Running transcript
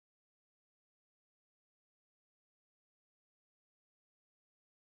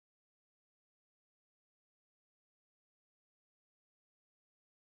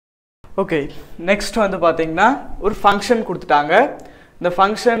Okay, next வந்து பாத்தீங்கன்னா ஒரு ஃபங்க்ஷன் கொடுத்துட்டாங்க. இந்த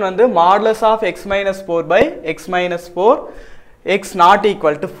ஃபங்க்ஷன் வந்து modulus of x minus 4 by x minus 4 x not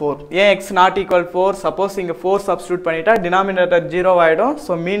equal to 4. ஏன் x not equal to 4? Suppose இங்க 4 substitute பண்ணிட்டா denominator 0 ஆயிடும்.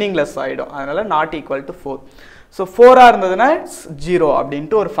 So meaningless ஆயிடும். அதனால not equal to 4. So 4 இருந்ததுன்னா 0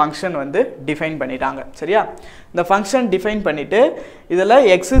 அப்படின்ட்டு ஒரு ஃபங்க்ஷன் வந்து டிஃபைன் பண்ணிட்டாங்க. சரியா? இந்த ஃபங்க்ஷன் டிஃபைன் பண்ணிட்டு இதெல்ல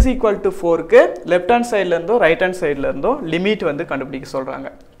x is equal to 4 க்கு லெஃப்ட் ஹேண்ட் சைடுல இருந்தோ ரைட் ஹேண்ட் சைடுல இருந்தோ லிமிட் வந்து கண்டுபிடிக்க சொல்றாங்க.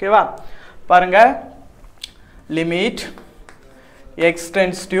 ஓகேவா? பாருங்க limit x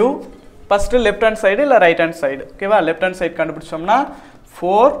tends to first left hand side இல்ல right hand side. ஓகேவா? லெஃப்ட் ஹேண்ட் சைடு கண்டுபிடிச்சோம்னா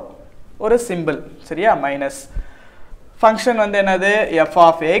 4 ஒரு சிம்பிள். சரியா? மைனஸ் ஃபங்க்ஷன் வந்து என்னது f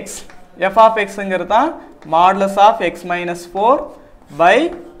of x ங்கிறது தான் modulus of x minus 4 by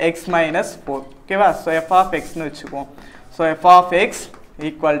x minus 4. ஓகேவா? so f of x னு வெச்சுக்குவோம். so f of x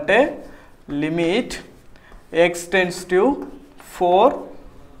equal to limit x tends to 4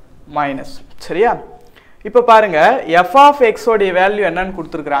 minus. சரியா? இப்போ பாருங்க f of x ஓட வேல்யூ என்னன்னு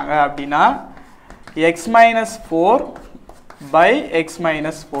கொடுத்திருக்காங்க அப்படினா x minus 4 by x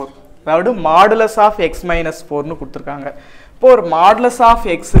minus 4. அதாவது modulus of x minus 4 னு கொடுத்திருக்காங்க. இப்போ ஒரு modulus of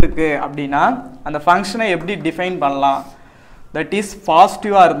x இருக்கு அப்படினா அந்த ஃபங்க்ஷனை எப்படி டிஃபைன் பண்ணலாம்? that is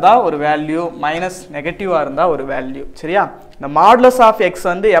பாசிட்டிவா இருந்தா ஒரு வேல்யூ மைனஸ் நெகட்டிவா இருந்தா ஒரு வேல்யூ. சரியா? இந்த modulus of x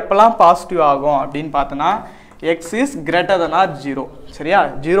வந்து எப்பலாம் பாசிட்டிவ் ஆகும் அப்படினு பார்த்தனா x is greater than or 0. சரியா?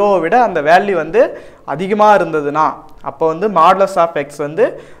 0 விட அந்த வேல்யூ வந்து அதிகமா இருந்ததுனா அப்ப வந்து modulus of x வந்து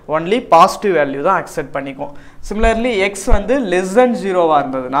only positive value தான் அக்செப்ட் பண்ணிக்கும். similarly x வந்து less than 0 ஆ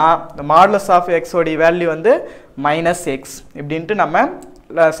இருந்ததுனா the modulus of x ஓட வேல்யூ வந்து -x இப்படின்ட்டு நம்ம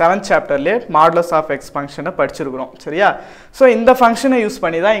 7th chapterல modulus of x ஃபங்க்ஷனை படிச்சிருக்கோம். சரியா? சோ இந்த ஃபங்க்ஷனை யூஸ்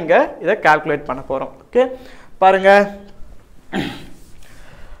பண்ணி தான் இங்க இத கால்குலேட் பண்ண போறோம். ஓகே? பாருங்க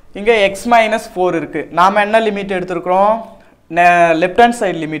இங்க x minus 4 இருக்கு. நாம என்ன limit எடுத்துறோம்? left hand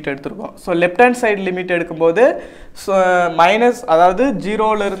side limit எடுத்துறோம். So left hand side limit எடுக்கும்போது மைனஸ் அதாவது 0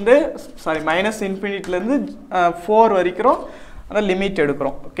 ல இருந்து மைனஸ் இன்ஃபினிட்டில இருந்து 4 வரைக்கும் அந்த லிமிட்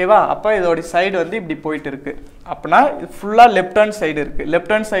எடுக்கறோம். ஓகேவா? அப்ப இதோட சைடு வந்து இப்படி போயிட்டு இருக்கு. அப்பனா ஃபுல்லா left hand side இருக்கு.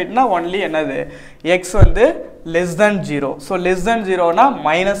 left hand sideனா only என்னது? x வந்து less than 0. So less than 0 னா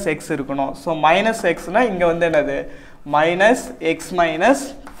 -x இருக்கணும். சோ -x னா இங்க வந்து என்னது? -x minus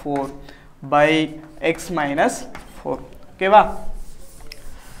 4 by x minus 4. ஓகேவா?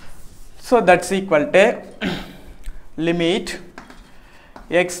 so that's equal to limit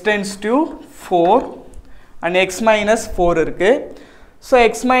x tends to 4 and x minus 4 இருக்கு. so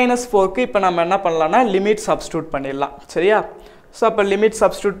x minus 4 க்கு இப்போ நம்ம என்ன பண்ணலாம்னா லிமிட் சப்ஸ்டிட்யூட் பண்ணிடலாம். சரியா? so அப்ப லிமிட்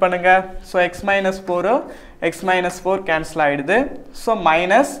சப்ஸ்டிட்யூட் பண்ணுங்க. so x minus 4 கேன்சல் ஆயிடுது. so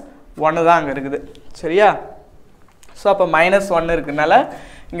 -1 தான் அங்க இருக்குது. சரியா? so அப்ப -1 இருக்குனால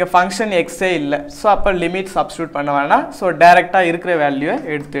இங்க ஃபங்க்ஷன் x ஏ இல்ல. சோ அப்ப லிமிட் சப்ஸ்டிட்யூட் பண்ண வேணாம். சோ டைரக்ட்டா இருக்கிற வேல்யூவை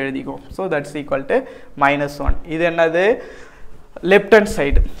எடுத்து எழுதிக்கோ. So that's equal to -1. இது என்னது? Left hand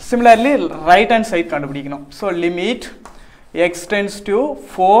side. Similarly right hand side கண்டுபிடிக்கணும். So limit x tends to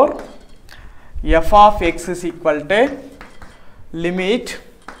 4 f of x is equal to limit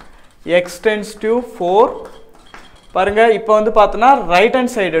x tends to 4. பாருங்க இப்போ வந்து பார்த்தனா right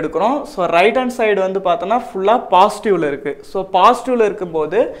hand side எடுக்கறோம். So right hand side வந்து பார்த்தனா ஃபுல்லா பாசிட்டிவ்ல இருக்கு. சோ பாசிட்டிவ்ல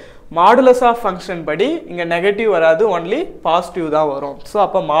இருக்கும்போது மாடுலஸ் ஆஃப் ஃபங்க்ஷன் படி இங்க நெகட்டிவ் வராது, only பாசிட்டிவ் தான் வரும். சோ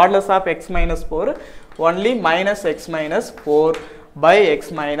அப்ப modulus of x minus 4 only -x minus 4 by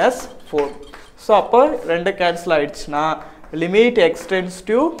x minus 4. So அப்ப ரெண்டு cancel ஆயிடுச்சுனா limit x tends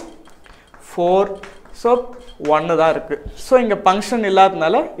to 4. So 1 தான் இருக்கு. சோ இங்க ஃபங்க்ஷன்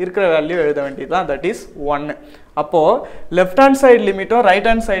இல்லாதனால இருக்கிற வேல்யூ எழுத வேண்டியதுதான். that is 1. அப்போ left hand side லிமிட்டும் right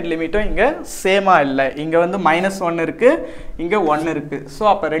hand side லிமிட்டும் இங்க சேமா இல்ல. இங்க வந்து -1 இருக்கு, இங்க 1 இருக்கு. சோ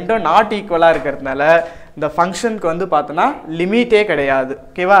அப்ப ரெண்டும் நாட் ஈக்குவலா இருக்கிறதுனால இந்த ஃபங்க்ஷனுக்கு வந்து பார்த்தனா லிமிட்டே கிடையாது.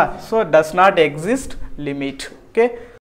 ஓகேவா? So does not exist limit. Okay?